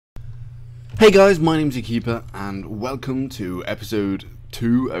Hey guys, my name's Akipa and welcome to episode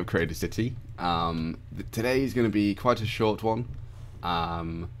 2 of Creator City. Today is going to be quite a short one.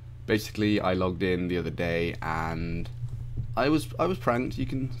 Basically I logged in the other day and I was pranked. You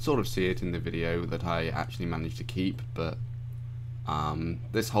can sort of see it in the video that I actually managed to keep, but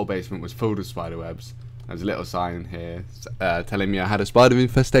this whole basement was filled with spiderwebs. There's a little sign here telling me I had a spider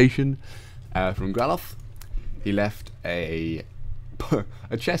infestation from Graloth. He left a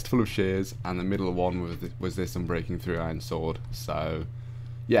chest full of shears, and the middle one was this unbreaking through iron sword. So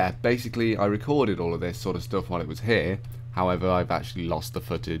yeah, basically I recorded all of this sort of stuff while it was here. However, I've actually lost the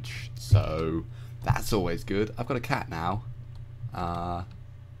footage, so that's always good. I've got a cat now.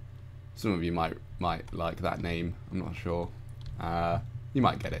 Some of you might like that name, I'm not sure. You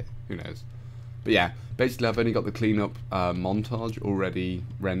might get it, who knows. But yeah, basically I've only got the cleanup montage already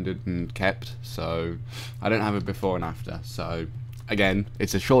rendered and kept, so I don't have a before and after. So again,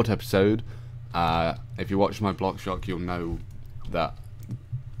 it's a short episode. If you watch my block shock, you'll know that,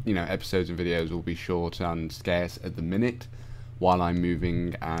 you know, episodes and videos will be short and scarce at the minute while I'm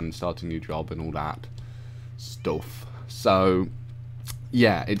moving and starting a new job and all that stuff. So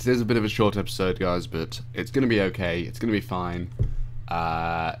yeah, it is a bit of a short episode, guys, but it's gonna be okay. It's gonna be fine.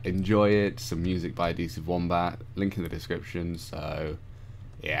 Enjoy it. Some music by Adhesive Wombat, link in the description. So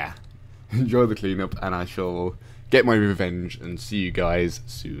yeah, enjoy the cleanup and I shall get my revenge and see you guys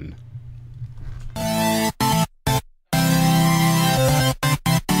soon.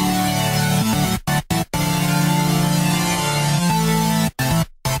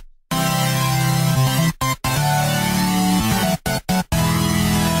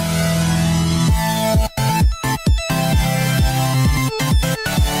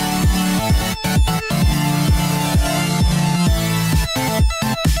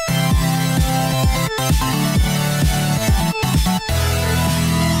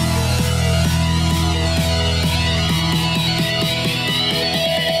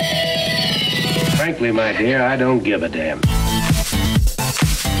 Frankly, my dear, I don't give a damn.